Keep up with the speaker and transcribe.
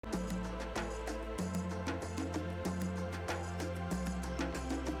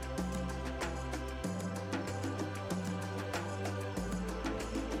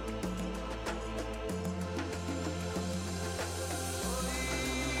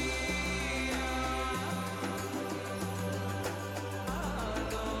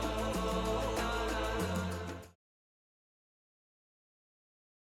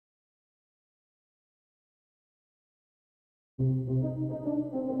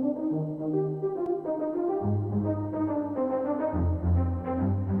La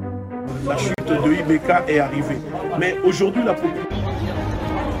chute de Ibeka est arrivée. Mais aujourd'hui, la population...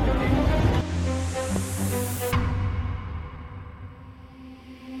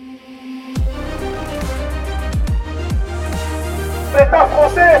 L'État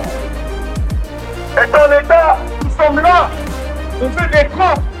français est un État, nous sommes là, on fait des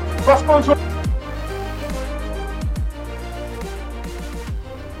comptes parce qu'on joue.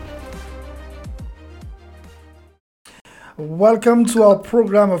 Welcome to our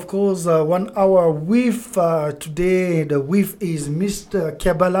program, of course, 1 hour with today. The with is Mr.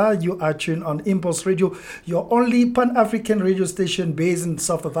 Kebala. You are tuned on Impulse Radio, your only Pan-African radio station based in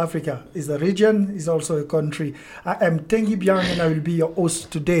South of Africa. It's a region, it's also a country. I am Tengi Biang and I will be your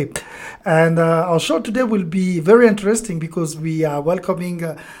host today. And our show today will be very interesting because we are welcoming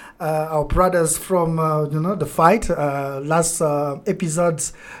our brothers from the fight. Last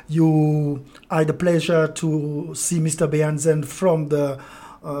episodes, you had the pleasure to see Mr. Beyanzen from the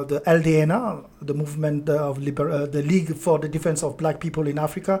LDNA, the movement of the League for the Defense of Black People in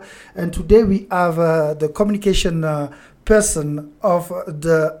Africa. And today we have the communication person of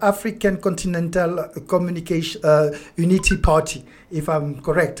the African Continental Communication Unity Party, if I'm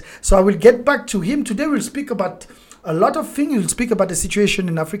correct. So I will get back to him. Today we'll speak about a lot of things. We'll speak about the situation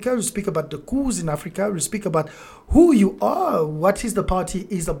in Africa. We'll speak about the coups in Africa. We'll speak about who you are, what is the party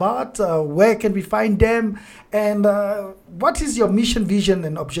is about, where can we find them, and what is your mission, vision,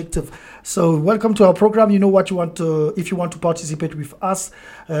 and objective. So welcome to our program. You know what you want to, if you want to participate with us,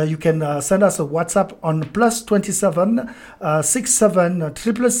 you can send us a WhatsApp on +27 67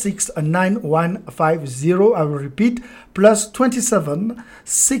 666 9150. I will repeat, +27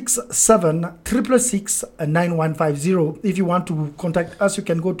 67 666 9150. If you want to contact us, you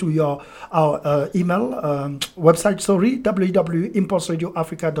can go to our email website,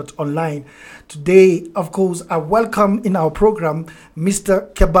 www.impulseradioafrica.online. Today, of course, I welcome in our program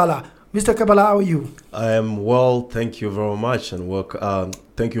Mr. Kebala. Mr. Kebala, how are you? I am well, thank you very much, and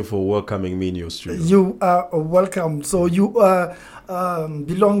thank you for welcoming me in your studio. You are welcome. So you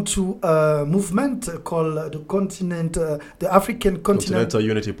belong to a movement called the African Continental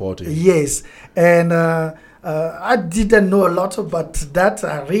Unity Party. Yes, and I didn't know a lot about that.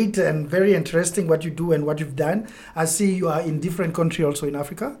 I read, and very interesting what you do and what you've done. I see you are in different countries also in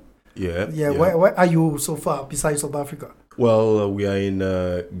Africa. Yeah. Where are you so far besides South Africa? Well, we are in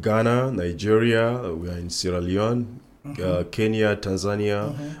Ghana, Nigeria, we are in Sierra Leone, Kenya,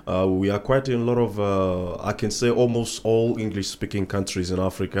 Tanzania. We are quite in a lot of, I can say almost all English-speaking countries in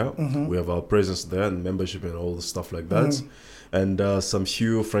Africa. We have our presence there and membership and all the stuff like that. And some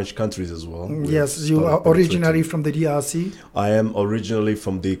few French countries as well. Yes, you are originally from the DRC? I am originally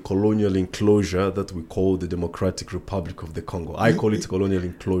from the colonial enclosure that we call the Democratic Republic of the Congo. I call it colonial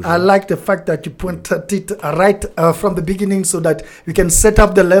enclosure. I like the fact that you pointed it right from the beginning so that we can set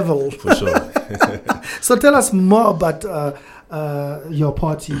up the level. For sure. So tell us more about your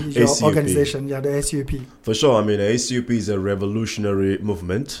party, your ACUP. Organization, the ACUP. For sure. I mean, ACUP is a revolutionary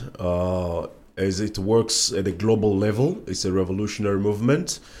movement. As it works at a global level, it's a revolutionary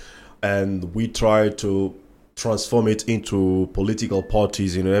movement, and we try to transform it into political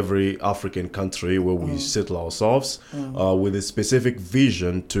parties in every African country where we settle ourselves, with a specific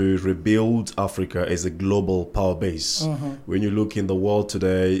vision to rebuild Africa as a global power base. When you look in the world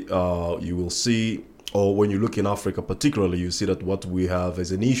today, you will see, or when you look in Africa particularly, you see that what we have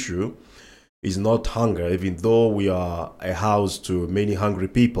as an issue is not hunger, even though we are a house to many hungry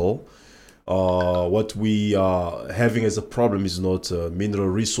people. What we are having as a problem is not mineral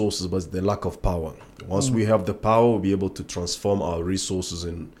resources, but the lack of power. Once we have the power, we'll be able to transform our resources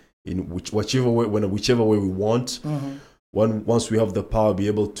in whichever way we want. Once we have the power, we'll be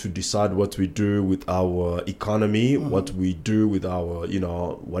able to decide what we do with our economy, what we do with our,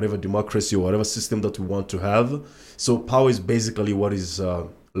 whatever democracy or whatever system that we want to have. So power is basically what is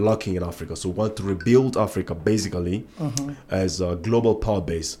lacking in Africa. So we want to rebuild Africa basically as a global power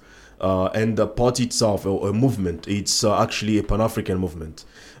base. And the party itself, or a movement, it's actually a Pan-African movement.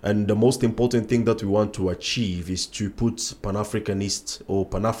 And the most important thing that we want to achieve is to put Pan-Africanist or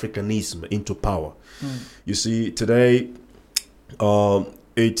Pan-Africanism into power. You see, today,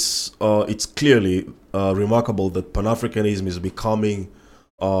 it's clearly remarkable that Pan-Africanism is becoming,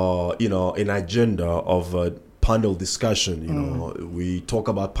 an agenda of panel discussion. We talk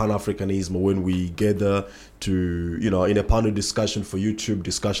about Pan-Africanism when we gather to, in a panel discussion for YouTube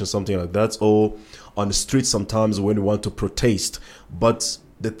discussion, something like that, or on the street sometimes when we want to protest. But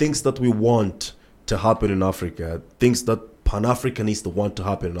the things that we want to happen in Africa, things that Pan-Africanists want to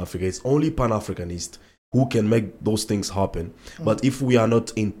happen in Africa, it's only Pan-Africanist who can make those things happen. But if we are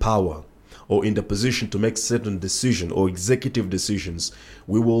not in power or in the position to make certain decisions or executive decisions,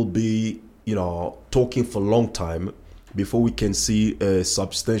 we will be, talking for a long time before we can see a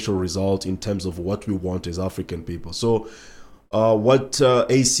substantial result in terms of what we want as African people. So what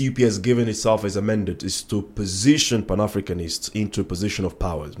ACUP has given itself as a mandate is to position Pan-Africanists into a position of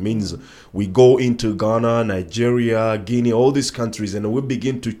power. It means we go into Ghana, Nigeria, Guinea, all these countries, and we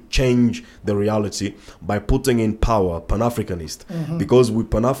begin to change the reality by putting in power Pan-Africanists. Because with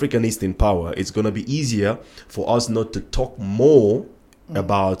Pan-Africanists in power, it's going to be easier for us not to talk more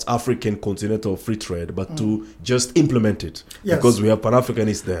about African continental free trade, but to just implement it, because we have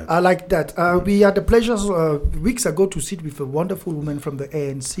Pan-Africanists there. I like that. We had the pleasure weeks ago to sit with a wonderful woman from the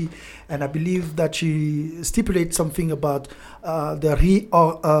ANC, and I believe that she stipulates something about the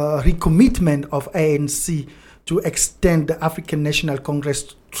recommitment of ANC to extend the African National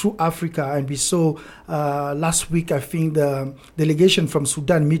Congress through Africa. And we saw last week, I think, the delegation from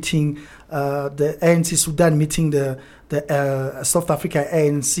Sudan meeting, the ANC Sudan meeting the South Africa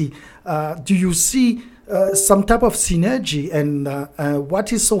ANC. Do you see some type of synergy? And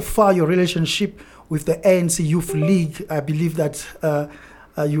what is so far your relationship with the ANC Youth League? I believe that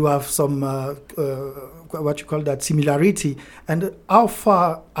you have some, what you call that, similarity. And how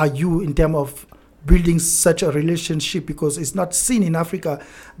far are you in terms of building such a relationship? Because it's not seen in Africa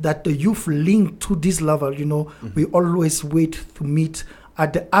that the youth link to this level. We always wait to meet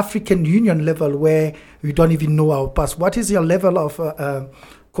at the African Union level where we don't even know our past. What is your level of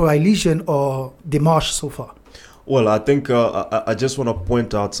coalition or démarche so far? Well, I think I just want to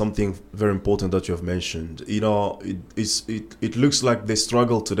point out something very important that you have mentioned. It looks like the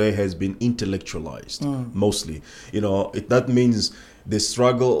struggle today has been intellectualized mostly. That means the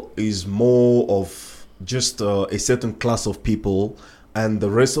struggle is more of just a certain class of people, and the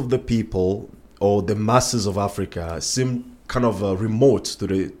rest of the people or the masses of Africa seem kind of remote to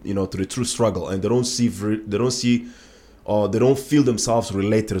the true struggle, and they don't feel themselves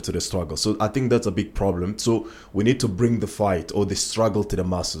related to the struggle. So I think that's a big problem. So we need to bring the fight or the struggle to the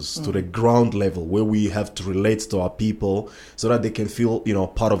masses, to the ground level, where we have to relate to our people so that they can feel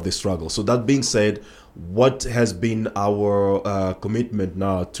part of the struggle. So that being said, what has been our commitment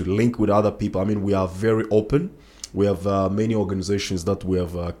now to link with other people? I mean, we are very open. We have many organizations that we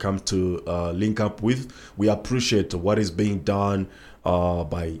have come to link up with. We appreciate what is being done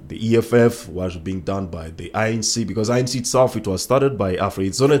by the EFF, what is being done by the INC, because INC itself, it was started by Africa.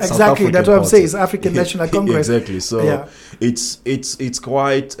 It's not exactly, South African that's what I'm party. saying. It's African National Congress. Exactly. So it's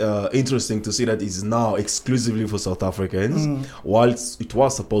quite interesting to see that it's now exclusively for South Africans, whilst it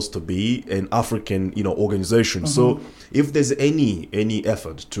was supposed to be an African, organization. So if there's any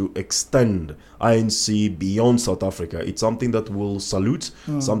effort to extend INC beyond South Africa, it's something that we'll salute,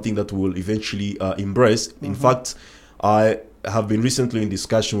 something that we'll eventually embrace. In fact, I have been recently in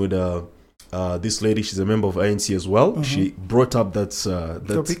discussion with this lady. She's a member of ANC as well. She brought up that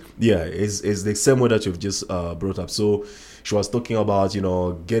topic. Is the same way that you've just brought up. So she was talking about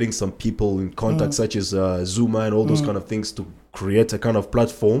getting some people in contact, such as Zuma and all those kind of things, to create a kind of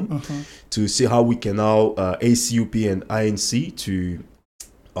platform to see how we can now ACUP and INC to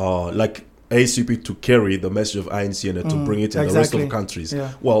ACUP to carry the message of INC and to bring it in the rest of the countries.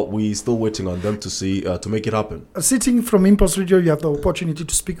 Yeah. Well, we're still waiting on them to see to make it happen. Sitting from Impulse Radio, you have the opportunity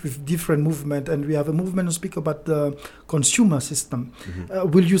to speak with different movements, and we have a movement to speak about the consumer system.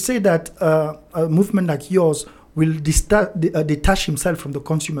 Will you say that a movement like yours will detach himself from the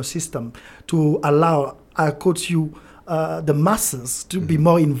consumer system to allow, I quote you, the masses to be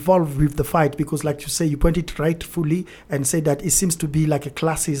more involved with the fight? Because like you say, you point it rightfully and say that it seems to be like a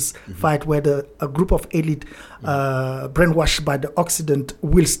classes fight where a group of elite brainwashed by the Occident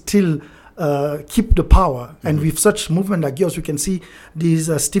will still keep the power. And with such movement like yours, we can see this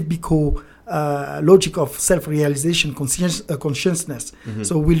Steve Biko logic of self-realization, consciousness.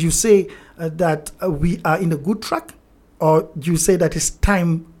 So will you say that we are in a good track, or do you say that it's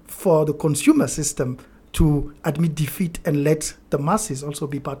time for the consumer system to admit defeat and let the masses also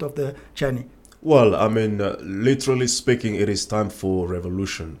be part of the journey? Well, I mean, literally speaking, it is time for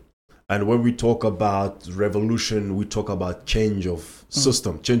revolution. And when we talk about revolution, we talk about change of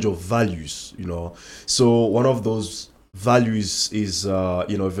system, change of values, So one of those values is,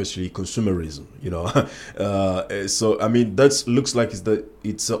 eventually consumerism, So, I mean, that looks like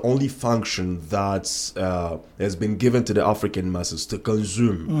it's the only function that has been given to the African masses to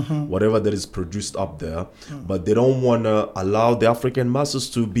consume whatever that is produced up there. But they don't want to allow the African masses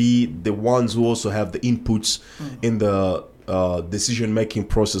to be the ones who also have the inputs in the decision-making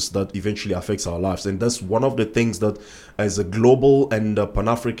process that eventually affects our lives. And that's one of the things that, as a global and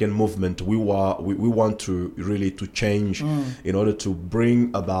Pan-African movement, we want to really to change in order to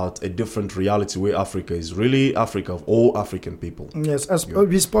bring about a different reality where Africa is really Africa of all African people. Yes, as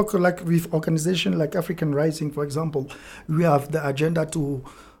we spoke, like with organization like African Rising, for example, we have the agenda to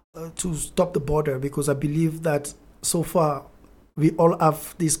stop the border, because I believe that so far we all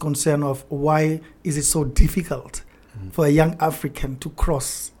have this concern of why is it so difficult for a young African to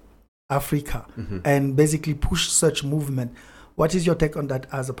cross Africa and basically push such movement. What is your take on that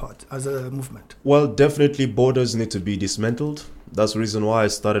as a movement? Well, definitely borders need to be dismantled. That's the reason why I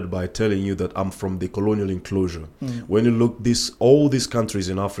started by telling you that I'm from the colonial enclosure. When you look, all these countries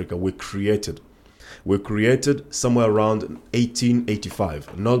in Africa were created somewhere around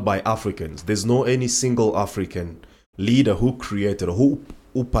 1885, not by Africans. There's no any single African leader who created, who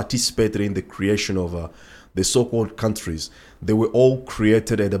participated in the creation of the so-called countries. They were all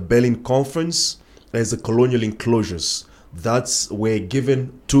created at the Berlin Conference as the colonial enclosures. That's were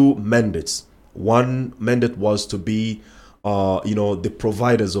given two mandates. One mandate was to be, the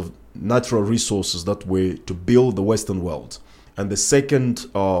providers of natural resources that were to build the Western world, and the second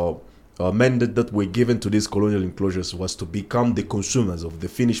mandate that were given to these colonial enclosures was to become the consumers of the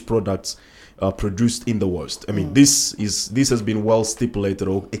finished products produced in the West. I mean, this has been well stipulated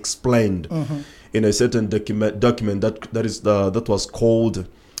or explained in a certain document that was called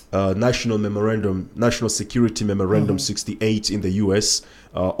National Security Memorandum 68 in the U.S.,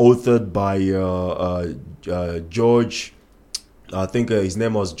 authored by George. I think his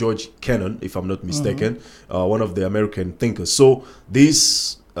name was George Kennan, if I'm not mistaken, one of the American thinkers. So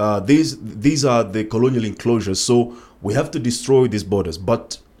these are the colonial enclosures. So we have to destroy these borders.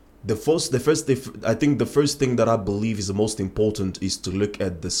 But the first thing that I believe is the most important is to look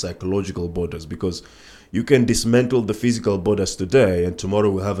at the psychological borders, because you can dismantle the physical borders today and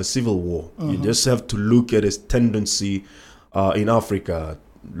tomorrow we'll have a civil war. You just have to look at a tendency in Africa,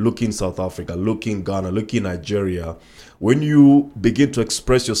 look in South Africa, look in Ghana, look in Nigeria. When you begin to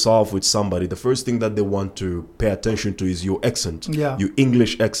express yourself with somebody, the first thing that they want to pay attention to is your accent, your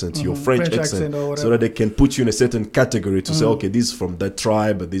English accent, your French accent, so that they can put you in a certain category to say, okay, this is from that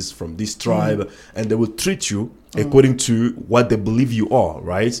tribe, this is from this tribe, and they will treat you according to what they believe you are,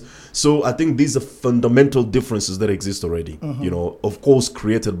 right? So I think these are fundamental differences that exist already, of course,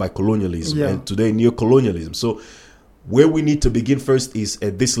 created by colonialism and today neo-colonialism. So where we need to begin first is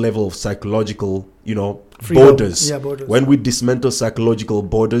at this level of psychological, borders. When we dismantle psychological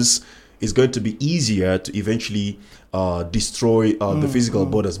borders, it's going to be easier to eventually destroy the physical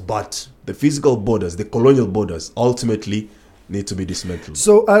borders. But the physical borders, the colonial borders, ultimately need to be dismantled.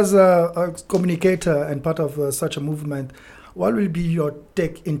 So as a communicator and part of such a movement, what will be your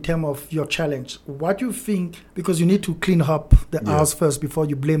take in terms of your challenge? What do you think, because you need to clean up the house first before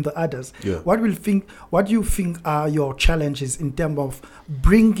you blame the others. What do you think are your challenges in terms of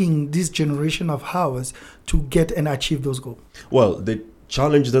bringing this generation of ours to get and achieve those goals? Well, the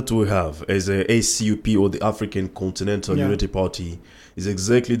challenge that we have as a ACUP, or the African Continental Unity Party, is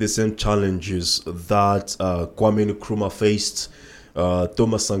exactly the same challenges that Kwame Nkrumah faced,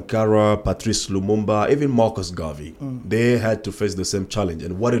 Thomas Sankara, Patrice Lumumba, even Marcus Garvey. They had to face the same challenge.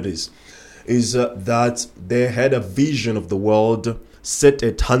 And what it is that they had a vision of the world set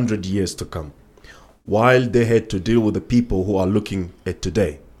at 100 years to come, while they had to deal with the people who are looking at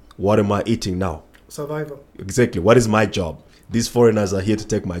today. What am I eating now? Survival. Exactly. What is my job? These foreigners are here to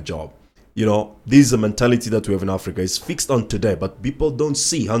take my job. This is a mentality that we have in Africa. It's fixed on today, but people don't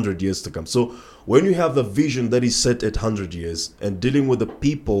see 100 years to come. So when you have a vision that is set at 100 years and dealing with the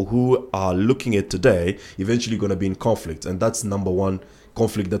people who are looking at today, eventually going to be in conflict. And that's number one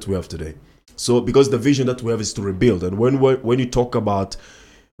conflict that we have today. So because the vision that we have is to rebuild. And when you talk about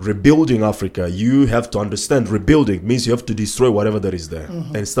rebuilding Africa, you have to understand rebuilding means you have to destroy whatever that is there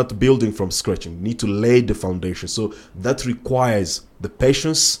and start building from scratch. You need to lay the foundation. So that requires the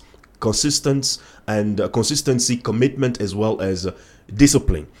patience, consistency, commitment, as well as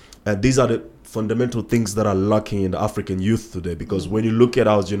discipline. And these are the fundamental things that are lacking in the African youth today, because when you look at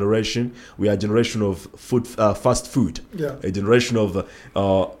our generation, we are a generation of fast food, a generation of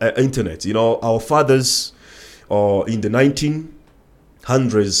internet. Our fathers in the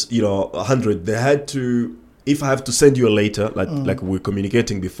 1900s, they had to, if I have to send you a letter, like we were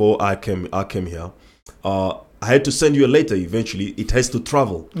communicating before I came here, I had to send you a letter. Eventually, it has to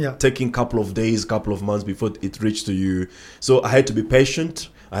travel, taking a couple of days, couple of months before it reached to you. So I had to be patient.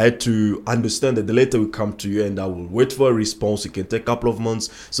 I had to understand that the letter will come to you and I will wait for a response. It can take a couple of months.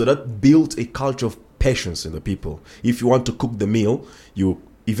 So that built a culture of patience in the people. If you want to cook the meal,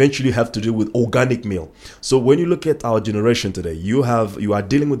 eventually have to do with organic meal. So when you look at our generation today, you are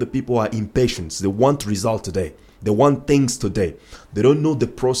dealing with the people who are impatient. They want result today. They want things today. They don't know the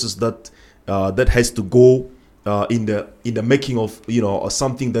process that has to go in the making of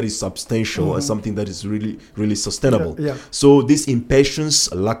something that is substantial and something that is really, really sustainable. Yeah. So this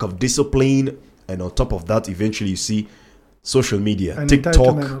impatience, lack of discipline, and on top of that, eventually you see social media, and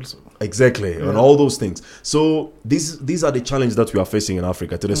TikTok, exactly, and all those things. So these are the challenges that we are facing in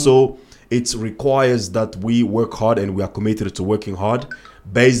Africa today. So it requires that we work hard, and we are committed to working hard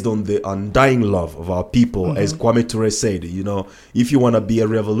based on the undying love of our people. As Kwame Ture said, if you want to be a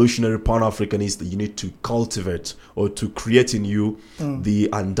revolutionary Pan-Africanist, you need to cultivate or to create in you the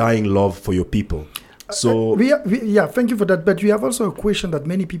undying love for your people. So thank you for that. But we have also a question that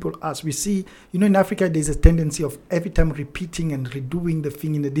many people ask. We see, in Africa, there's a tendency of every time repeating and redoing the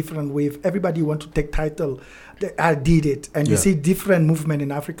thing in a different way. If everybody want to take title, I did it. And you see different movement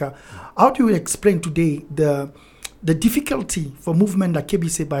in Africa. How do you explain today the difficulty for movement like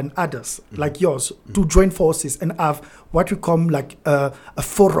Kebiseba and others like yours to join forces and have what we call like a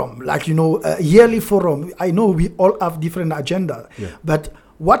forum, like, a yearly forum? I know we all have different agenda, but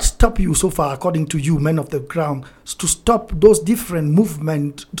what stopped you so far, according to you, men of the ground, to stop those different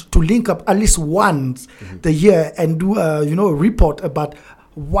movements to link up at least once the year and do a report about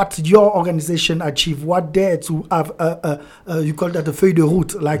what your organization achieved, what there to have you call that a feuille de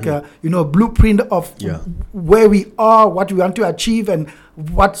route, like a blueprint of where we are, what we want to achieve, and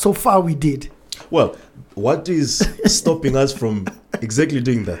what so far we did? Well, what is stopping us from exactly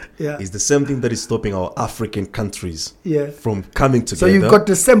doing that is the same thing that is stopping our African countries from coming together. So you've got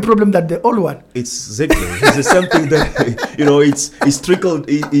the same problem that the old one. It's the same thing that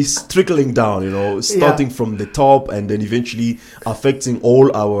it's trickling down, starting from the top and then eventually affecting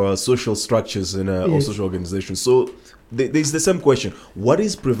all our social structures and our social organizations. So there's the same question. What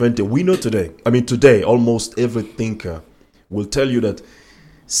is preventing? We know today almost every thinker will tell you that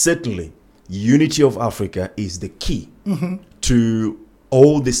certainly unity of Africa is the key to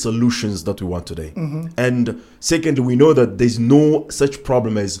all the solutions that we want today. And secondly, we know that there's no such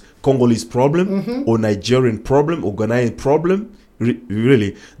problem as Congolese problem or Nigerian problem or Ghanaian problem.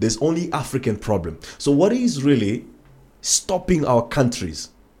 Really, there's only African problem. So what is really stopping our countries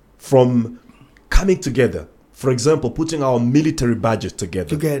from coming together? For example, putting our military budget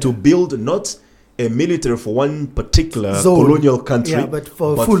together. To build not a military for one particular colonial country, but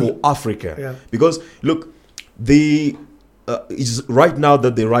for Africa. Because look, it's right now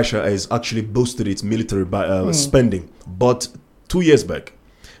that Russia has actually boosted its military spending, but 2 years back,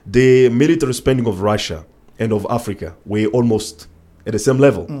 the military spending of Russia and of Africa were almost at the same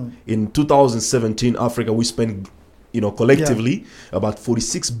level. In 2017, Africa, we spent collectively about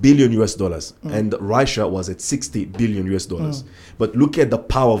 $46 billion US, and Russia was at $60 billion US. But look at the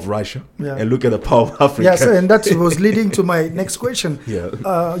power of Russia and look at the power of Africa. Yes, and that was leading to my next question.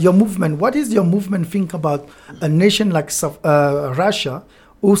 Your movement, what is your movement think about a nation like Russia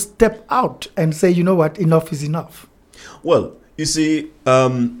who step out and say, you know what, enough is enough? Well, you see,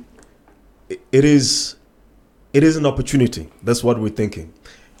 it is an opportunity. That's what we're thinking.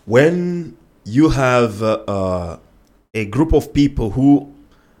 When you have a group of people who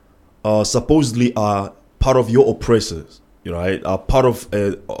supposedly are part of your oppressors, right? Are part of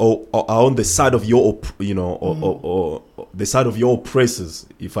are on the side of your or the side of your oppressors.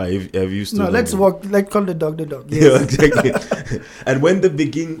 If I have used to. No, let's call the dog the dog. Yes. Yeah, exactly. And when they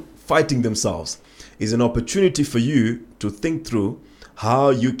begin fighting themselves, is an opportunity for you to think through how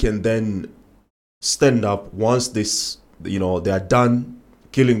you can then stand up once this they are done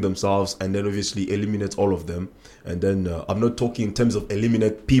killing themselves, and then obviously eliminate all of them. And then I'm not talking in terms of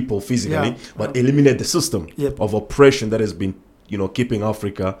eliminate people physically, but eliminate the system of oppression that has been, keeping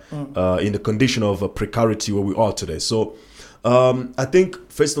Africa in the condition of precarity where we are today. So I think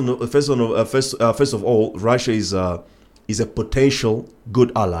first of all, Russia is a potential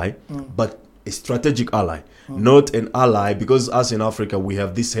good ally, but a strategic ally, not an ally, because us in Africa we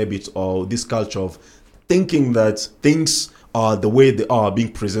have this habit or this culture of thinking that things are the way they are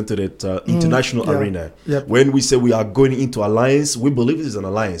being presented at international arena. When we say we are going into alliance, we believe it is an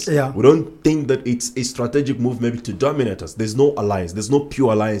alliance. We don't think that it's a strategic move maybe to dominate us. There's no alliance. There's no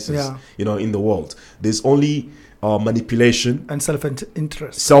pure alliances, in the world. There's only manipulation and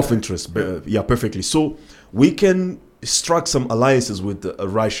self-interest. Perfectly. So we can struck some alliances with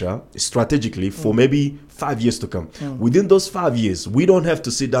Russia strategically for maybe 5 years to come. Within those 5 years, we don't have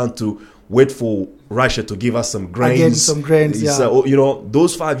to sit down to wait for Russia to give us some grains.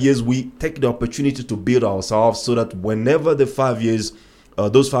 Those 5 years, we take the opportunity to build ourselves so that whenever the 5 years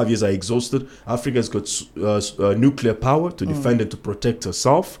those 5 years are exhausted. Africa's got nuclear power to defend and to protect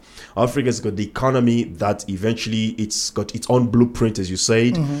herself. Africa's got the economy that eventually it's got its own blueprint, as you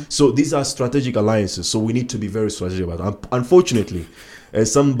said. So these are strategic alliances. So we need to be very strategic about it. Unfortunately,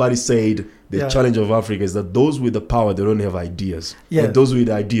 as somebody said, the challenge of Africa is that those with the power, they don't have ideas. Yeah. But those with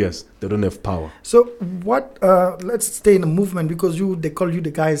ideas, they don't have power. So what? Let's stay in the movement, because they call you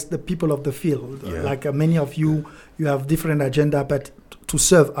the guys, the people of the field. Yeah. Like many of you have different agenda, but to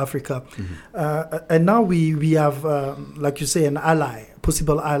serve Africa. And now we have, like you say, an ally,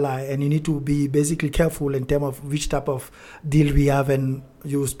 possible ally, and you need to be basically careful in terms of which type of deal we have. And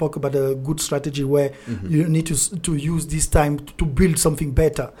you spoke about a good strategy where you need to use this time to build something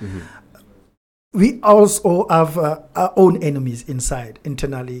better. We also have our own enemies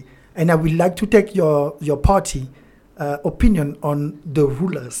internally. And I would like to take your party opinion on the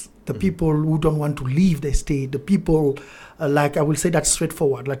rulers, the people who don't want to leave the state, the people, like I will say that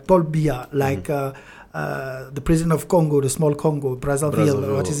straightforward, like Paul Biya, like the president of Congo, the small Congo,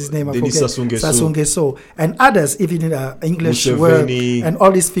 Brazzaville, what is his name? I forget. Sassou Nguesso, and others, even in English word, and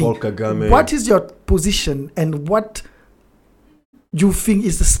all these things. Paul Kagame. What is your position, and what you think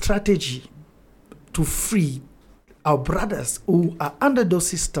is the strategy to free our brothers who are under those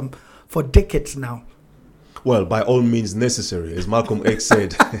systems for decades now? Well, by all means necessary, as Malcolm X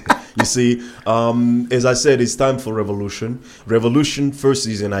said. You see, as I said, it's time for revolution. Revolution first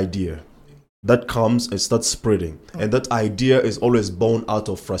is an idea that comes and starts spreading. And that idea is always born out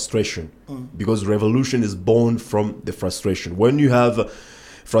of frustration, because revolution is born from the frustration. When you have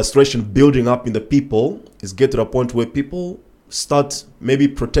frustration building up in the people, it's get to a point where people start maybe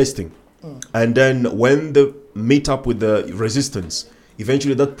protesting. And then when they meet up with the resistance,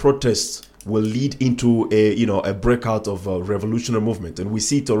 eventually that protest will lead into a breakout of a revolutionary movement. And we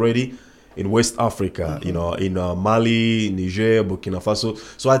see it already in West Africa, in Mali, Niger, Burkina Faso.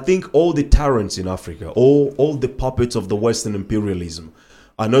 So I think all the tyrants in Africa, all the puppets of the Western imperialism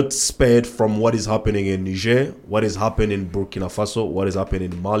are not spared from what is happening in Niger, what is happening in Burkina Faso, what is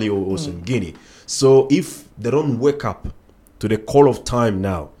happening in Mali or also in Guinea. So if they don't wake up to the call of time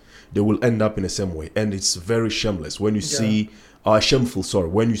now, they will end up in the same way. And it's very shameless when you see shameful,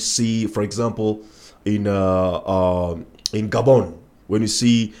 when you see, for example, in Gabon, when you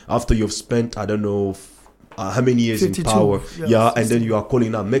see after you've spent, I don't know how many years 52, in power, and then you are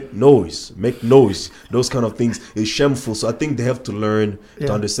calling out, make noise, those kind of things is shameful. So I think they have to learn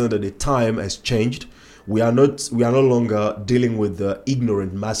to understand that the time has changed. We are no longer dealing with the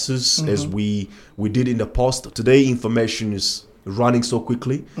ignorant masses as we did in the past. Today, information is running so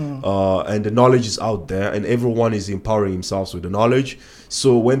quickly, and the knowledge is out there, and everyone is empowering themselves with the knowledge.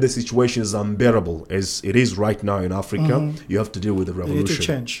 So when the situation is unbearable, as it is right now in Africa, you have to deal with the revolution. You need to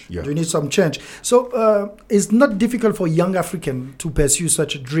change. You need some change. So it's not difficult for young African to pursue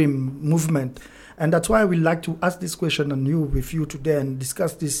such a dream movement, and that's why I would like to ask this question on you with you today and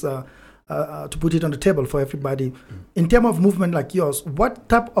discuss this. To put it on the table for everybody, in terms of movement like yours, what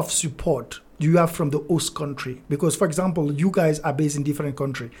type of support do you have from the host country? Because, for example, you guys are based in different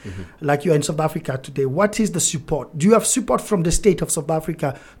countries, like you are in South Africa today. What is the support? Do you have support from the state of South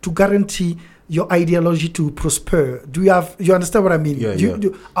Africa to guarantee your ideology to prosper? Do you have? You understand what I mean?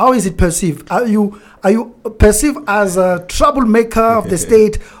 How is it perceived? Are you perceived as a troublemaker of the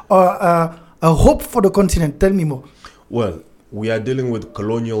state or a hope for the continent? Tell me more. Well, we are dealing with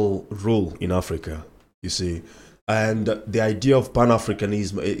colonial rule in Africa, you see. And the idea of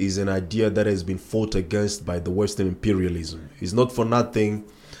Pan-Africanism is an idea that has been fought against by the Western imperialism. It's not for nothing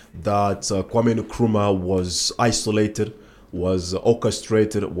that Kwame Nkrumah was isolated, was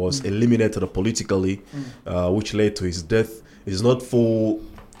orchestrated, was eliminated politically, which led to his death. It's not for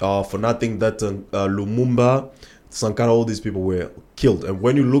nothing that Lumumba, Sankara, all these people were killed. And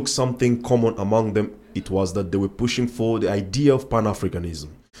when you look something common among them, it was that they were pushing for the idea of Pan-Africanism.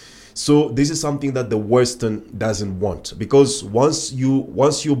 So this is something that the Western doesn't want, because once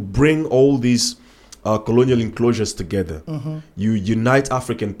you bring all these colonial enclosures together, you unite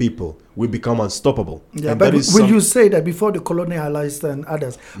African people, we become unstoppable. Yeah, but will you say that before the colonialists and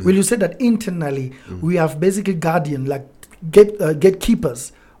others, will you say that internally we have basically guardian, like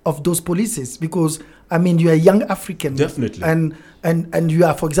gatekeepers of those policies? Because I mean, you are a young African, definitely, and you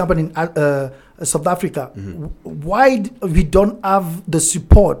are, for example, in South Africa. Why we don't have the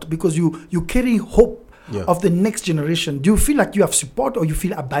support? Because you carry hope of the next generation. Do you feel like you have support, or you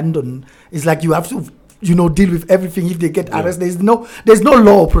feel abandoned? It's like you have to, deal with everything. If they get arrested, there's no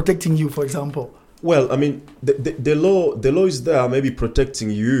law protecting you, for example. Well, I mean, the law is there, maybe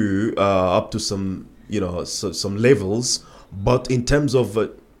protecting you up to some some levels, but in terms of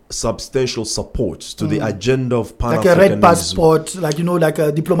substantial support to the agenda of Pan-Africanism. Like a red passport, like, like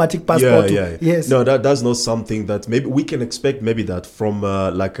a diplomatic passport. Yes. No, that's not something that maybe we can expect maybe that from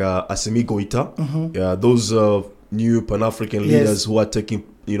like Assimi Goïta. Yeah, those new Pan-African leaders who are taking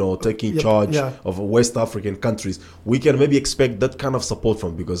charge of West African countries. We can maybe expect that kind of support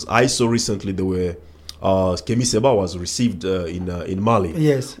from, because I saw recently there were Kemi Seba was received in Mali.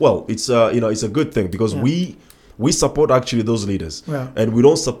 Yes. Well, it's it's a good thing, because we support actually those leaders, and we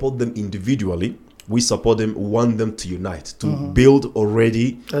don't support them individually. We support them, want them to unite, to build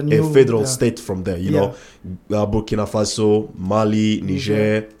already a federal state from there. You know, Burkina Faso, Mali,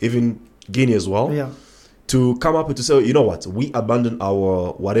 Niger, even Guinea as well. Yeah. To come up and to say, you know what, we abandon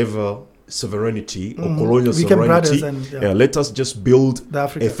our whatever sovereignty or colonial sovereignty. Let us just build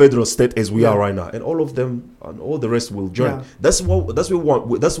a federal state as we are right now, and all of them and all the rest will join. Yeah. That's what we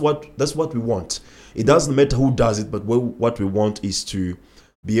want. That's what we want. It doesn't matter who does it, but what we want is to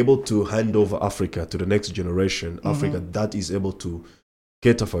be able to hand over Africa to the next generation. Africa that is able to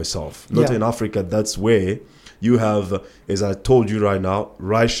cater for itself. Not in Africa that's where you have, as I told you right now,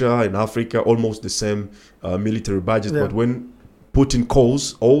 Russia and Africa almost the same military budget, but when Putin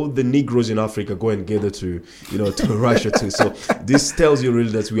calls, all the Negroes in Africa go and gather to Russia too. So this tells you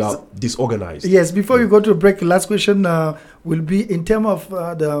really that we are disorganized. Yes. Before you go to a break, last question will be in terms of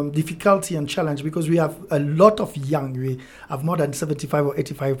the difficulty and challenge, because we have a lot of young. We have more than 75 or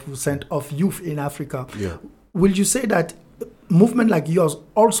 85% of youth in Africa. Yeah. Will you say that movement like yours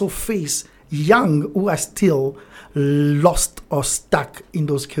also face young who are still lost or stuck in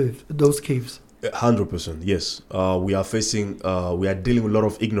those caves? 100%, yes. We are dealing with a lot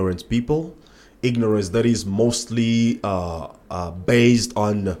of ignorant people. Ignorance that is mostly based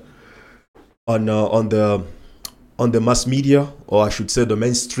on the mass media, or I should say the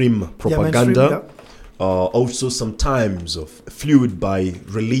mainstream propaganda. Also sometimes fueled by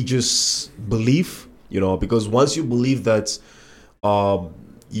religious belief. Because once you believe that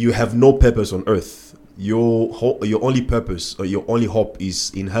you have no purpose on earth, your only purpose or your only hope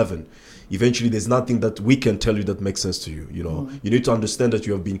is in heaven, eventually there's nothing that we can tell you that makes sense to you. You need to understand that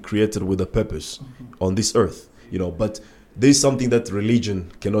you have been created with a purpose on this earth. But there's something that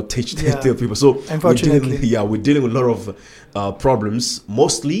religion cannot teach people. So unfortunately, we're dealing with a lot of problems,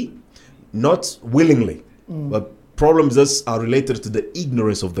 mostly not willingly, but problems that are related to the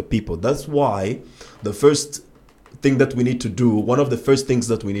ignorance of the people. That's why the first thing that we need to do, one of the first things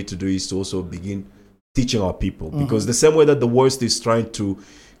that we need to do, is to also begin teaching our people, because the same way that the West is trying to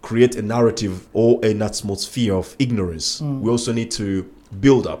create a narrative or an atmosphere of ignorance, we also need to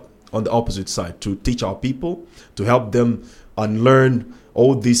build up on the opposite side, to teach our people, to help them unlearn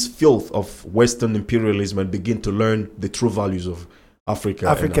all this filth of Western imperialism and begin to learn the true values of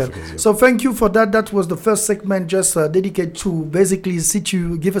Africa. So thank you for that. That was the first segment, just dedicated to basically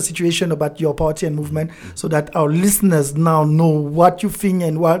give a situation about your party and movement, so that our listeners now know what you think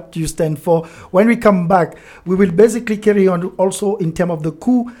and what you stand for. When we come back, we will basically carry on also in terms of the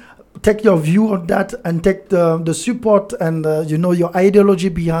coup, take your view on that, and take the support and your ideology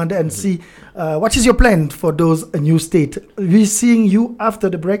behind, and see what is your plan for those new state. We're seeing you after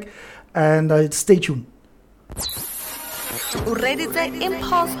the break, and stay tuned. O reditse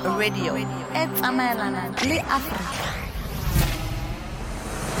Impulse Radio e tsamaelana le Africa.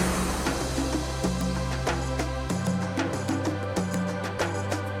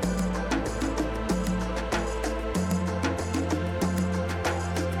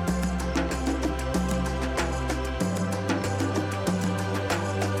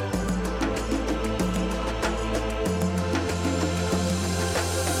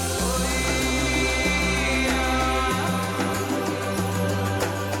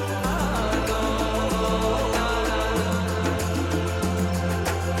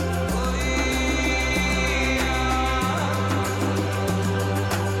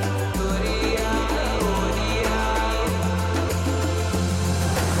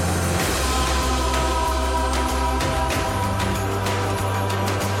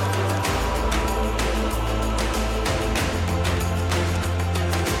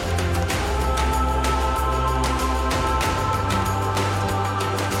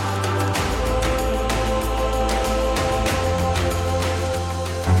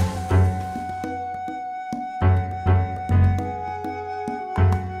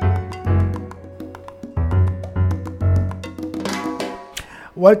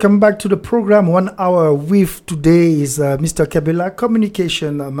 Welcome back to the program. 1 hour with today is Mr. Kabila,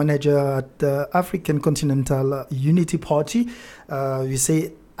 Communication Manager at the African Continental Unity Party. We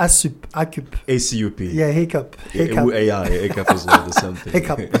say ACUP. ACUP. Yeah, HACUP. HACUP is not the same thing.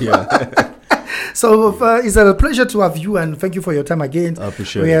 HACUP. Yeah. So it's a pleasure to have you, and thank you for your time again. I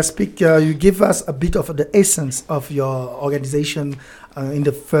appreciate it. You give us a bit of the essence of your organization in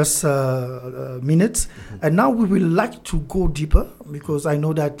the first minutes. And now we will like to go deeper, because I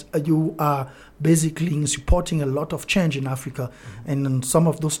know that you are basically supporting a lot of change in Africa. And some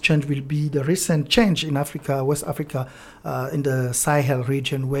of those change will be the recent change in Africa, West Africa, in the Sahel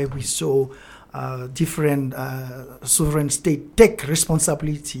region, where we saw different sovereign states take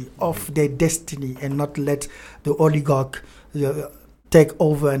responsibility of their destiny and not let the oligarch take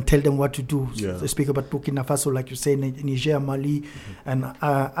over and tell them what to do. Yeah. So speak about Burkina Faso, like you say, Niger, Mali, and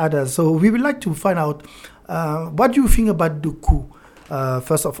others. So we would like to find out what do you think about the coup,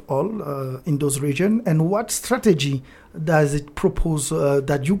 first of all, in those regions, and what strategy does it propose,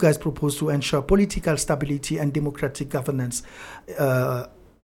 that you guys propose to ensure political stability and democratic governance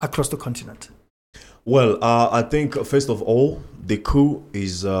across the continent? Well, I think, first of all, the coup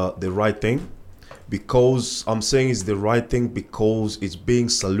is the right thing. Because I'm saying it's the right thing because it's being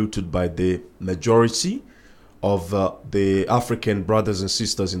saluted by the majority of the African brothers and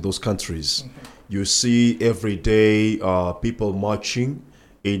sisters in those countries. You see every day people marching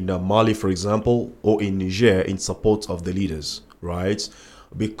in Mali, for example, or in Niger in support of the leaders, right?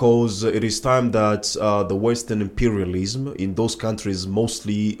 Because it is time that the Western imperialism in those countries,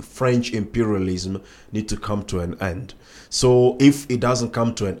 mostly French imperialism, need to come to an end. So if it doesn't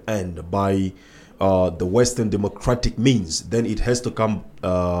come to an end by the Western democratic means, then it has to come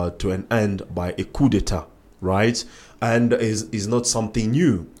to an end by a coup d'etat, right? And is not something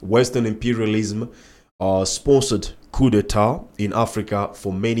new. Western imperialism sponsored coup d'etat in Africa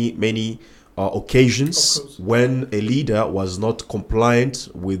for many occasions when a leader was not compliant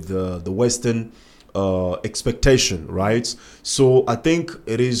with the Western expectation, right? So I think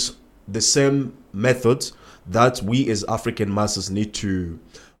it is the same method that we as African masses need to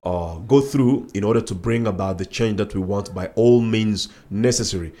go through in order to bring about the change that we want by all means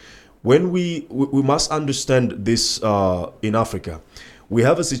necessary. When we must understand this in Africa, we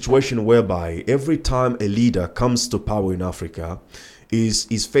have a situation whereby every time a leader comes to power in Africa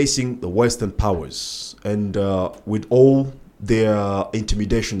is facing the Western powers, and with all their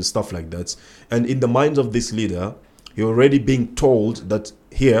intimidation and stuff like that. And in the minds of this leader, you're already being told that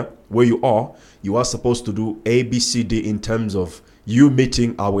here, where you are supposed to do A, B, C, D in terms of you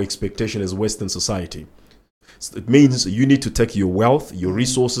meeting our expectation as Western society. So it means you need to take your wealth, your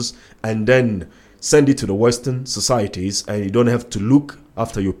resources, and then send it to the Western societies, and you don't have to look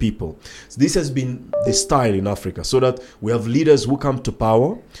after your people. So this has been the style in Africa, so that we have leaders who come to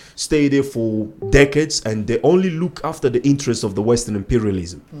power, stay there for decades, and they only look after the interests of the Western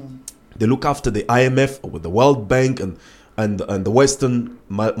imperialism. They look after the IMF or the World Bank and the Western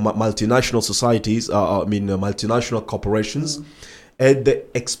multinational societies, multinational corporations, at the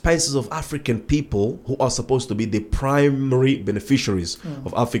expenses of African people who are supposed to be the primary beneficiaries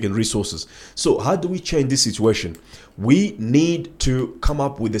of African resources. So how do we change this situation? We need to come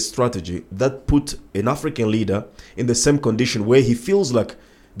up with a strategy that put an African leader in the same condition where he feels like,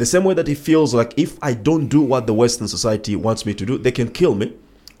 the same way that he feels like, if I don't do what the Western society wants me to do, they can kill me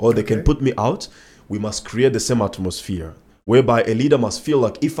or they can put me out. We must create the same atmosphere whereby a leader must feel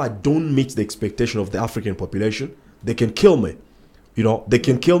like, if I don't meet the expectation of the African population, they can kill me. You know, they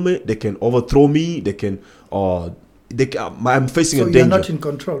can kill me, they can overthrow me, they can I'm facing a danger. So you're not in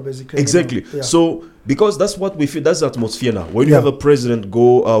control, basically. Exactly. Yeah. So, because that's what we feel, that's the atmosphere now. When you have a president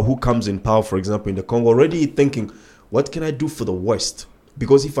who comes in power, for example, in the Congo, already thinking, what can I do for the West?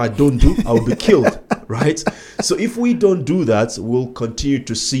 Because if I don't do, I'll be killed, right? So if we don't do that, we'll continue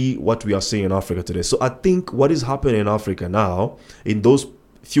to see what we are seeing in Africa today. So I think what is happening in Africa now, in those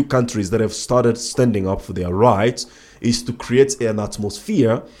few countries that have started standing up for their rights, is to create an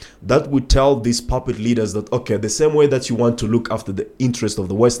atmosphere that would tell these puppet leaders that, okay, the same way that you want to look after the interest of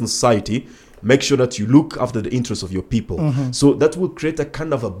the Western society, make sure that you look after the interests of your people. So that will create a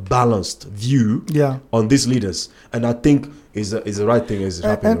kind of a balanced view on these leaders. And I think is the right thing is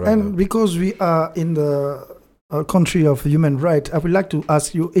happening right now. And because we are in the country of human rights, I would like to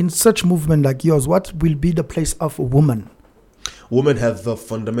ask you, in such movement like yours, what will be the place of a woman? Women have a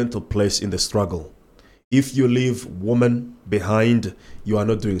fundamental place in the struggle. If you leave women behind, you are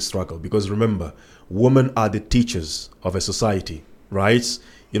not doing struggle. Because remember, women are the teachers of a society, right?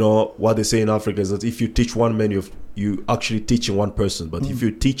 You know, what they say in Africa is that if you teach one man, you actually teaching one person. But if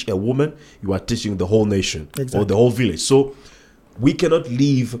you teach a woman, you are teaching the whole nation or the whole village. So we cannot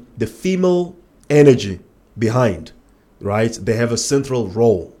leave the female energy behind, right? They have a central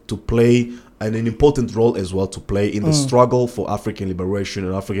role to play, and an important role as well to play in the struggle for African liberation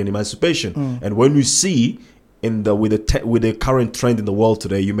and African emancipation. And when we see with the current trend in the world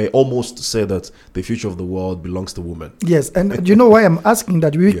today, you may almost say that the future of the world belongs to women. Yes, and you know why I'm asking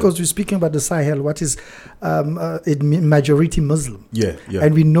that? Because we're speaking about the Sahel, what is majority Muslim. Yeah.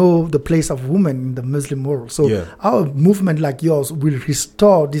 And we know the place of women in the Muslim world. So our movement like yours will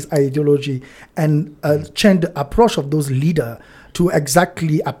restore this ideology and change the approach of those leaders to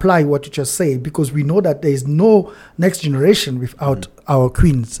exactly apply what you just say, because we know that there is no next generation without our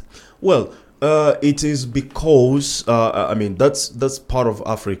queens. Well, it is because that's part of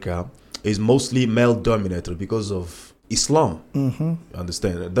Africa is mostly male dominated because of Islam.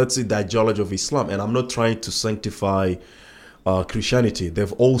 Understand? That's the ideology of Islam, and I'm not trying to sanctify Christianity.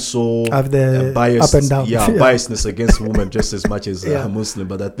 They've also have the biased, up and down, biasness against women just as much as Muslim.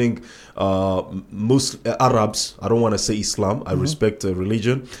 But I think Arabs, I don't want to say Islam. I respect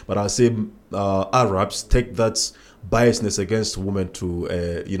religion, but I say Arabs take that biasness against women to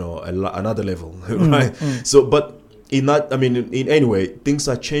another level, right? So, but in any way, things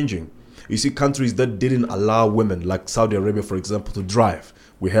are changing. You see countries that didn't allow women, like Saudi Arabia, for example, to drive.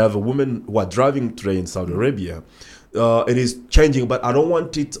 We have women who are driving today in Saudi Arabia. It is changing, but I don't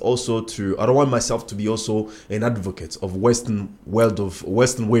want myself to be also an advocate of Western way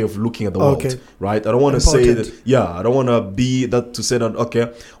of looking at the world, right? I don't want to say that, I don't want to be that to say that,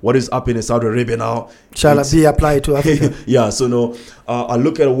 okay, what is happening in Saudi Arabia now shall be applied to Africa. I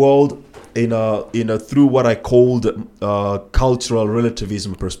look at the world in a through what I called cultural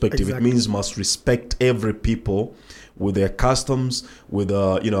relativism perspective. Exactly. It means must respect every people with their customs, with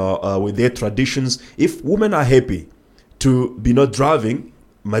their traditions. If women are happy to be not driving,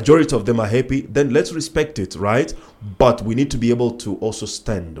 majority of them are happy, then let's respect it, right? But we need to be able to also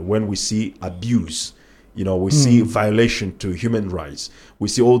stand when we see abuse. We see violation to human rights. We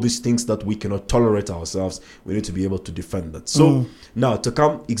see all these things that we cannot tolerate ourselves. We need to be able to defend that. So now to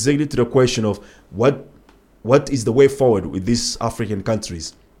come exactly to the question of what is the way forward with these African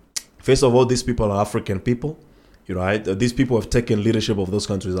countries. First of all, these people are African people. Right, these people have taken leadership of those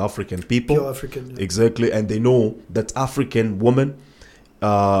countries, African people. Pure African, exactly, and they know that African woman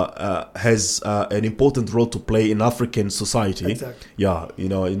has an important role to play in African society. Exactly.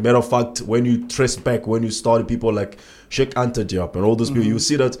 In matter of fact, when you trace back, when you started people like Sheikh Anta Diop and all those people, you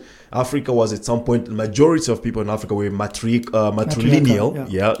see that Africa was at some point, the majority of people in Africa were matrilineal,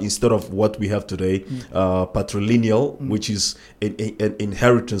 instead of what we have today, patrilineal, which is an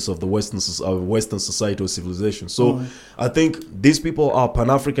inheritance of the Western society or civilization. So I think these people are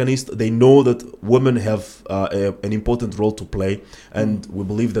Pan-Africanist. They know that women have an important role to play, and we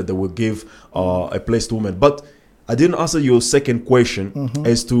believe that they will give a place to women. But I didn't answer your second question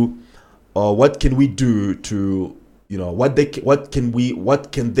as to what can we do to what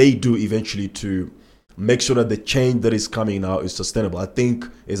can they do eventually to make sure that the change that is coming now is sustainable. I think,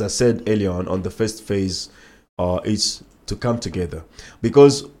 as I said earlier on the first phase is to come together,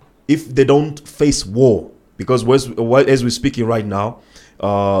 because if they don't face war, because as we're speaking right now,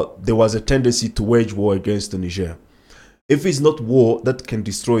 there was a tendency to wage war against Niger. If it's not war that can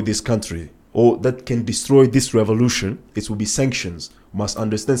destroy this country or that can destroy this revolution, it will be sanctions. We must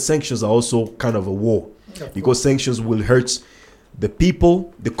understand sanctions are also kind of a war, because sanctions will hurt the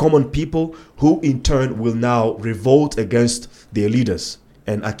people, the common people, who in turn will now revolt against their leaders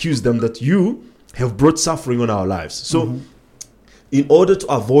and accuse them that you have brought suffering on our lives. So in order to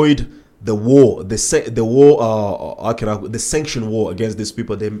avoid the war, the sanction war against these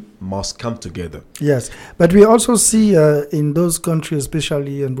people, they must come together. Yes, but we also see in those countries,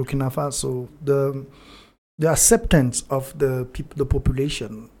 especially in Burkina Faso, the acceptance of the people, the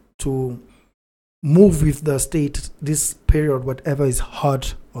population, to move with the state this period, whatever is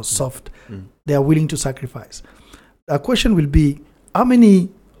hard or soft, they are willing to sacrifice. The question will be, how many,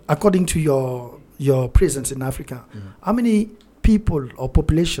 according to your presence in Africa, how many people or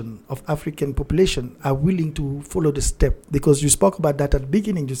population of African population are willing to follow the step? Because you spoke about that at the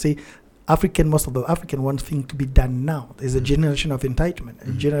beginning. You say most of the African want things to be done now. There's a generation of entitlement,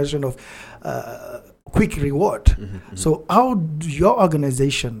 a generation of quick reward. So how do your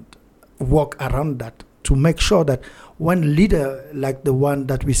organization work around that to make sure that one leader like the one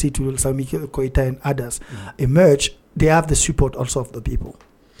that we see to Sami Koita and others emerge, they have the support also of the people?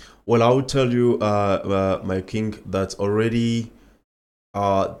 Well, I will tell you, my king, that already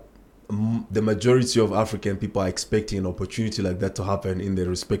the majority of African people are expecting an opportunity like that to happen in their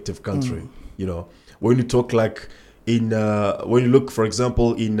respective country. When you talk like when you look, for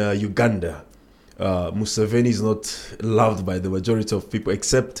example, in Uganda, Museveni is not loved by the majority of people,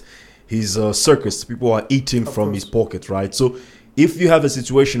 except his circus. People are eating from his pocket, right? So if you have a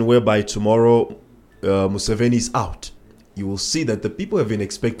situation whereby tomorrow Museveni is out, you will see that the people have been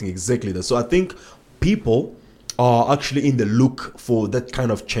expecting exactly that. So I think people are actually in the look for that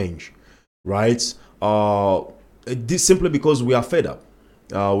kind of change, right? This simply because we are fed up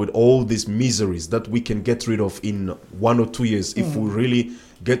with all these miseries that we can get rid of in 1 or 2 years if we really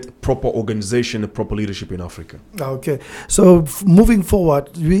get proper organization and proper leadership in Africa. Okay. So moving forward,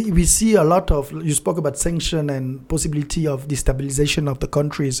 we see a lot of, you spoke about sanction and possibility of destabilization of the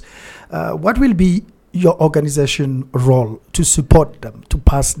countries. What will be your organization role to support them to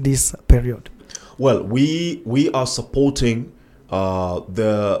pass this period? Well, we are supporting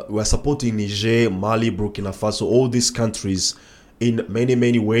Niger, Mali, Burkina Faso, all these countries in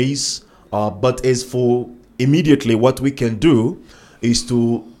many ways. But as for immediately, what we can do is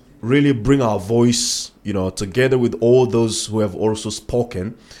to really bring our voice, together with all those who have also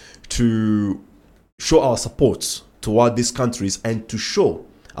spoken, to show our support toward these countries and to show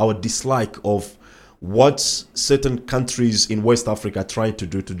our dislike of what certain countries in West Africa are trying to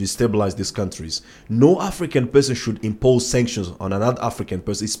do to destabilize these countries. No African person should impose sanctions on another African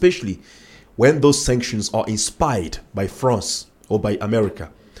person, especially when those sanctions are inspired by France or by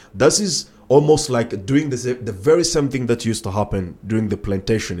America. This is almost like doing the very same thing that used to happen during the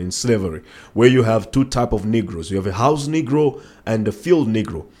plantation in slavery, where you have two types of Negroes. You have a house Negro and a field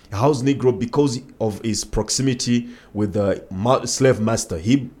Negro. A house Negro, because of his proximity with the slave master,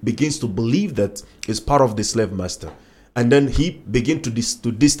 he begins to believe that he's part of the slave master. And then he begins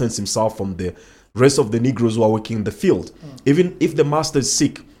to distance himself from the rest of the Negroes who are working in the field. Even if the master is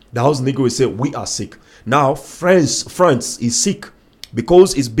sick, the house Negro will say, we are sick. Now, France is sick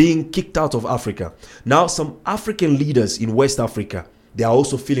because it's being kicked out of Africa. Now, some African leaders in West Africa, they are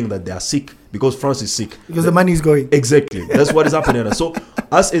also feeling that they are sick because France is sick. Because the money is going. Exactly. That's what is happening. So,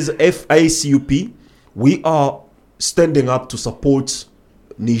 us as FACUP, we are standing up to support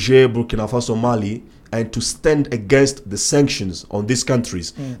Niger, Burkina Faso, Mali, and to stand against the sanctions on these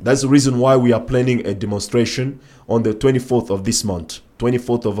countries. That's the reason why we are planning a demonstration on the 24th of this month.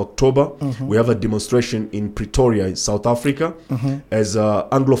 24th of October, we have a demonstration in Pretoria, in South Africa, as an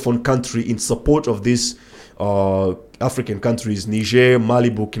Anglophone country in support of these African countries, Niger,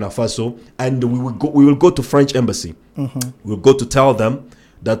 Mali, Burkina Faso, and we will go to French embassy. We'll go to tell them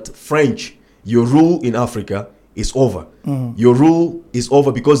that French, your rule in Africa is over. Your rule is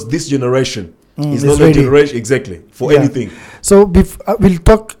over because this generation is not a generation exactly for anything. So we'll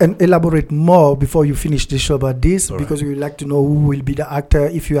talk and elaborate more before you finish the show about this, because we would like to know who will be the actor,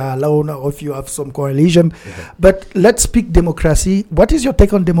 if you are alone or if you have some coalition. But let's speak democracy. What is your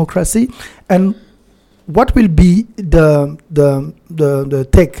take on democracy, and what will be the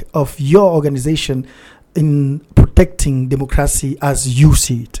take of your organization in protecting democracy as you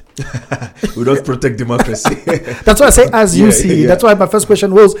see it? We don't protect democracy. That's why I say as you see it. That's why my first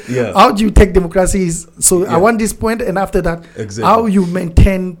question was, how do you take democracy? I want this point, and after that, how you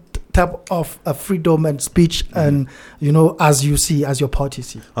maintain type of freedom and speech and, as you see, as your party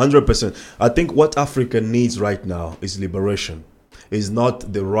see. 100%. I think what Africa needs right now is liberation. It's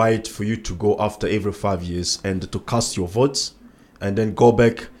not the right for you to go after every 5 years and to cast your votes and then go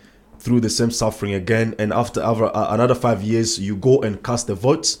back through the same suffering again, and after another 5 years you go and cast the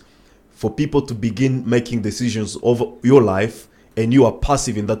votes for people to begin making decisions over your life, and you are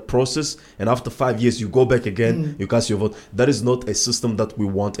passive in that process, and after 5 years you go back again, you cast your vote. That is not a system that we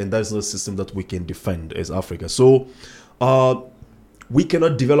want, and that is not a system that we can defend as Africa. So we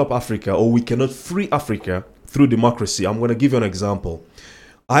cannot develop Africa, or we cannot free Africa through democracy. I'm going to give you an example.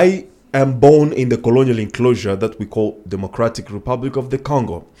 I am born in the colonial enclosure that we call Democratic Republic of the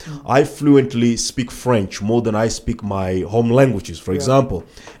Congo. I fluently speak French more than I speak my home languages, for example.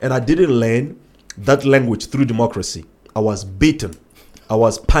 And I didn't learn that language through democracy. I was beaten. I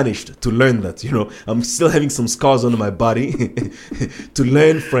was punished to learn that. I'm still having some scars on my body to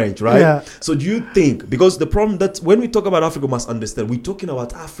learn French, right? Yeah. So do you think, because the problem that when we talk about Africa, we must understand, we're talking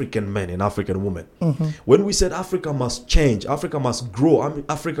about African men and African women. When we said Africa must change, Africa must grow,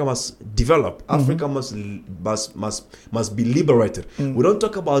 Africa must develop, Africa must be liberated. We don't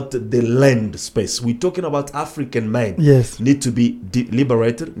talk about the land space. We're talking about African men. Need to be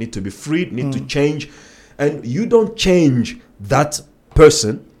liberated, need to be freed, need to change. And you don't change that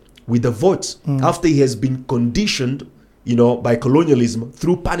person with the votes after he has been conditioned, by colonialism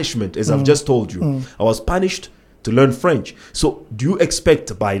through punishment, as I've just told you. I was punished to learn French. So do you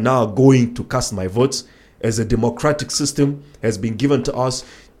expect by now going to cast my votes as a democratic system has been given to us,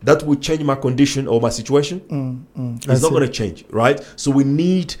 that would change my condition or my situation? It's not going to change, right? So we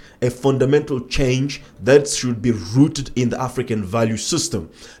need a fundamental change that should be rooted in the African value system.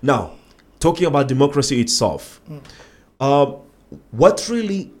 Now, talking about democracy itself, what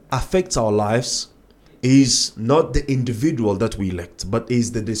really affects our lives is not the individual that we elect, but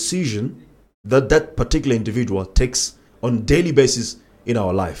is the decision that particular individual takes on daily basis in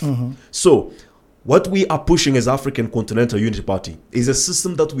our life. So what we are pushing as African Continental Unity Party is a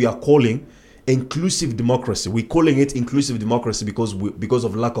system that we are calling inclusive democracy. We're calling it inclusive democracy because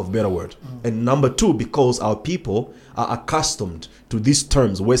of lack of better word. And number two, because our people are accustomed to these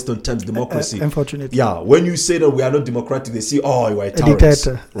terms, Western terms, democracy. Unfortunately. Yeah, when you say that we are not democratic, they say, oh, you are a terrorist,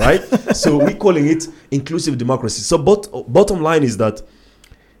 right? So we're calling it inclusive democracy. So bottom line is that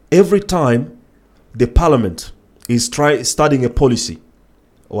every time the parliament is studying a policy,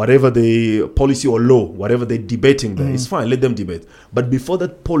 whatever the policy or law, whatever they're debating there, it's fine, let them debate. But before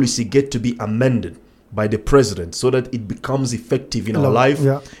that policy get to be amended by the president so that it becomes effective in our life,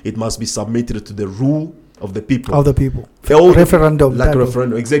 it must be submitted to the rule of the people. Referendum. Like a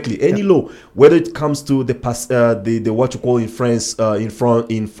referendum, exactly. Any law, whether it comes to the what you call in France, in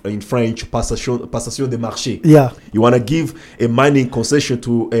French, passation de marché. Yeah. You want to give a mining concession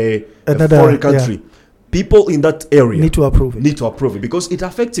to a foreign country. Yeah. People in that area need to approve it because it's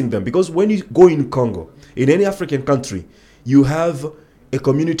affecting them. Because when you go in Congo, in any African country, you have a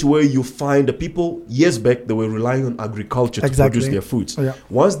community where you find the people, years back, they were relying on agriculture to produce their foods.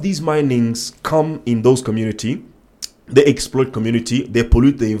 Once these minings come in those community, they exploit community, they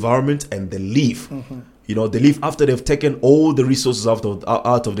pollute the environment, and they leave. You know, they leave after they've taken all the resources out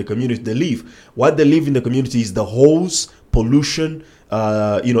of the community. They leave. What they leave in the community is the holes, pollution,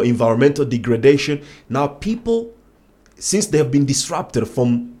 environmental degradation. Now people, since they have been disrupted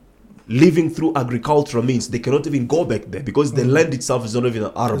from living through agricultural means, they cannot even go back there because the land itself is not even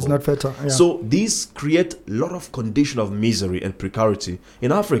arable. It's not fertile. Yeah. So these create a lot of condition of misery and precarity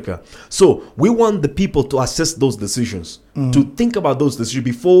in Africa. So we want the people to assess those decisions, to think about those decisions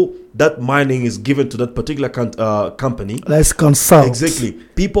before that mining is given to that particular company. Let's consult. Exactly.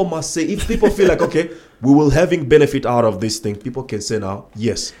 People must say, if people feel like, okay, we will having benefit out of this thing, people can say now,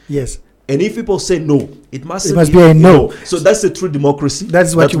 yes. And if people say no, it must be a no. So that's the true democracy.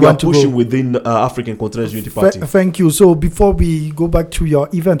 That's what you we want are pushing to within African Continental Unity Party. Thank you. So before we go back to your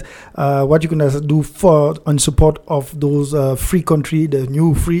event, what you're gonna do in support of those free country, the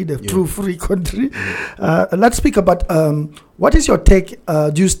true free country? Let's speak about what is your take?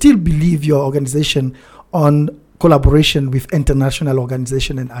 Do you still believe your organization on collaboration with international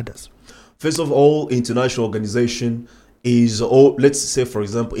organization and others? First of all, international organization is, let's say, for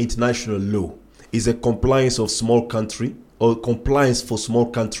example, international law is a compliance of small country or compliance for small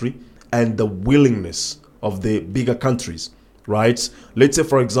country and the willingness of the bigger countries, right? Let's say,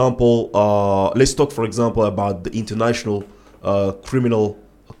 for example, let's talk, for example, about the International Criminal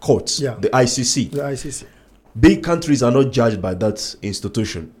Courts, the ICC. The ICC. Big countries are not judged by that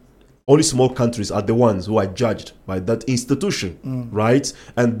institution. Only small countries are the ones who are judged by that institution, right?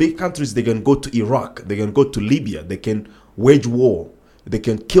 And big countries, they can go to Iraq, they can go to Libya, they can wage war, they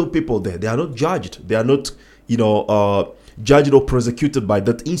can kill people there. They are not judged. They are not, judged or prosecuted by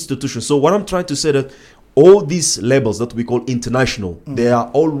that institution. So what I'm trying to say that all these labels that we call international, they are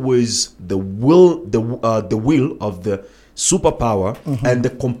always the will of the superpower and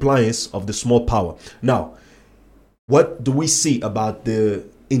the compliance of the small power. Now, what do we see about the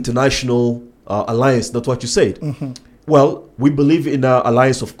international alliance? That's what you said. Well, we believe in an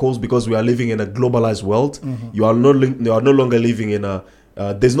alliance, of course, because we are living in a globalized world. You are no longer living in a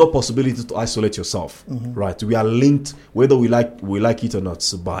there's no possibility to isolate yourself, right? We are linked, whether we like it or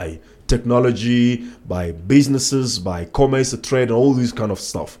not, by technology, by businesses, by commerce, trade, and all this kind of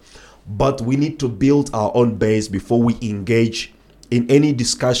stuff. But we need to build our own base before we engage in any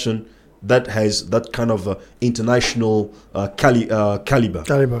discussion that has that kind of international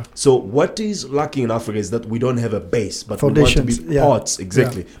caliber. So what is lacking in Africa is that we don't have a base, but we want to be parts,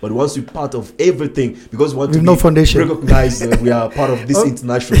 but we want to be part of everything because we want to be recognized that we are part of this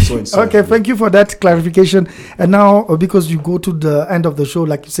international so-and-so. Okay, thank you for that clarification. And now, because you go to the end of the show,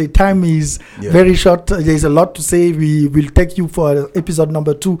 like you say, time is very short. There's a lot to say. We will take you for episode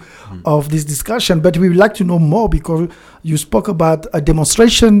number 2 of this discussion, but we would like to know more because you spoke about a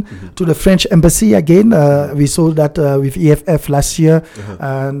demonstration to the French embassy again. We saw that with EFF last year,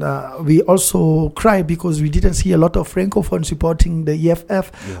 and we also cried because we didn't see a lot of Francophones supporting the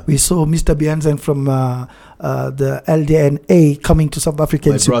EFF. We saw Mr. Bianzen from the LDNA coming to South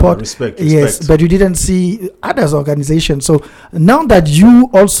Africa and support. Respect. Yes, but you didn't see others organizations. So now that you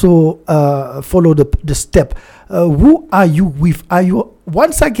also follow the step, who are you with? Are you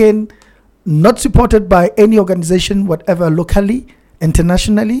once again not supported by any organization, whatever, locally,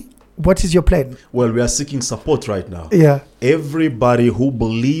 internationally? What is your plan? Well, we are seeking support right now. Everybody who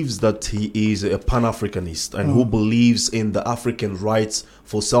believes that he is a Pan-Africanist and who believes in the African rights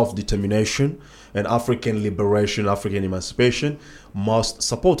for self-determination and African liberation, African emancipation, must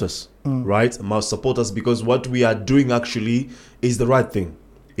support us. right? Must support us because what we are doing actually is the right thing.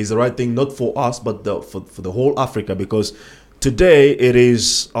 Is the right thing not for us but for the whole Africa, because today it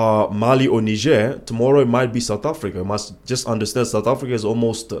is Mali or Niger. Tomorrow it might be South Africa. You must just understand South Africa is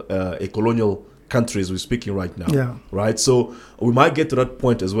almost a colonial country as we're speaking right now. Yeah. Right? So we might get to that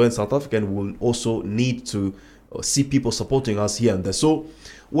point as well in South Africa, and we'll also need to see people supporting us here and there. So,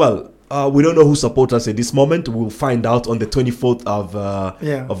 well, we don't know who support us at this moment. We'll find out on the 24th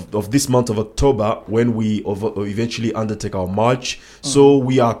of this month of October when we eventually undertake our march. So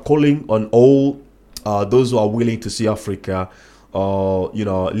we are calling on all those who are willing to see Africa,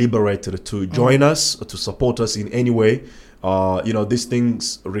 liberated, to join us, to support us in any way. These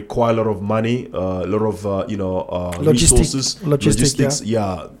things require a lot of money, a lot of resources, logistics.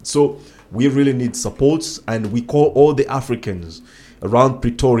 Yeah. So we really need support, and we call all the Africans around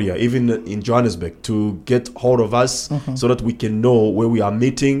Pretoria, even in Johannesburg, to get hold of us so that we can know where we are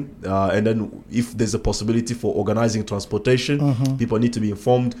meeting, and then if there's a possibility for organizing transportation, people need to be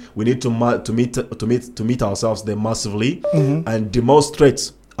informed. We need to meet ourselves there massively and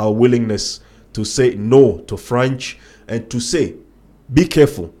demonstrate our willingness to say no to French, and to say be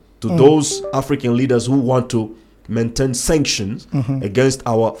careful to those African leaders who want to maintain sanctions against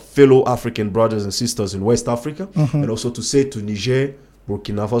our fellow African brothers and sisters in West Africa, and also to say to Niger,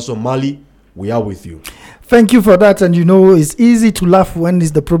 Burkina Faso, Mali, we are with you. Thank you for that. And it's easy to laugh when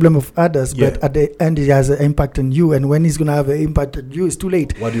it's the problem of others, but at the end it has an impact on you, and when it's going to have an impact on you, it's too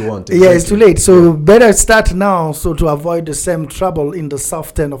late. What do you want? Exactly. Yeah, it's too late. So better start now, so to avoid the same trouble in the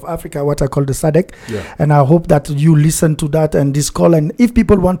south end of Africa, what I call the SADC. And I hope that you listen to that and this call. And if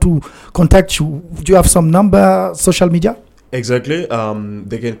people want to contact you, do you have some number, social media? Exactly.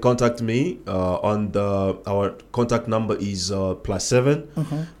 They can contact me on our contact number is +7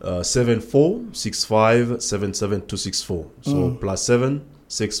 74 65 77 264. So +7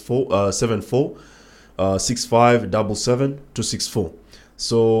 64 74 65 77 264.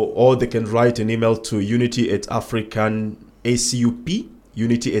 So, or they can write an email to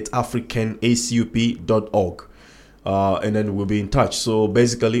unity@africanacup.org. And then we'll be in touch. So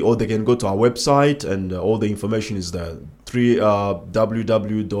basically, or they can go to our website, and all the information is there.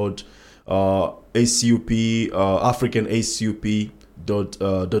 www.africanacup.org.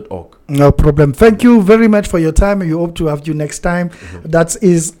 No problem. Thank you very much for your time. We hope to have you next time. That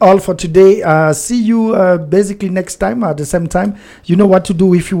is all for today. See you basically next time at the same time. You know what to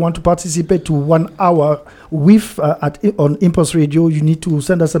do if you want to participate to 1 hour with on Impulse Radio. You need to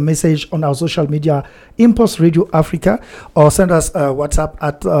send us a message on our social media, Impulse Radio Africa, or send us a WhatsApp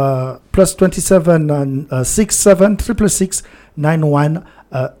at +27 67 666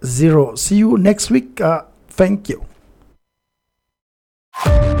 910. See you next week. Thank you.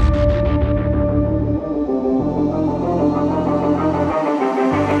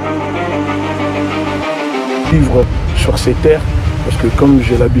 Vivre sur ces terres, parce que comme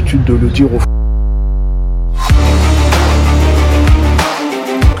j'ai l'habitude de le dire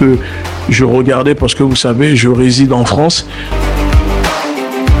que je regardais, parce que vous savez, je réside en France.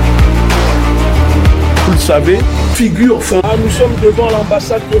 Vous le savez, figure, nous sommes devant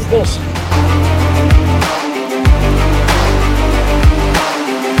l'ambassade de France.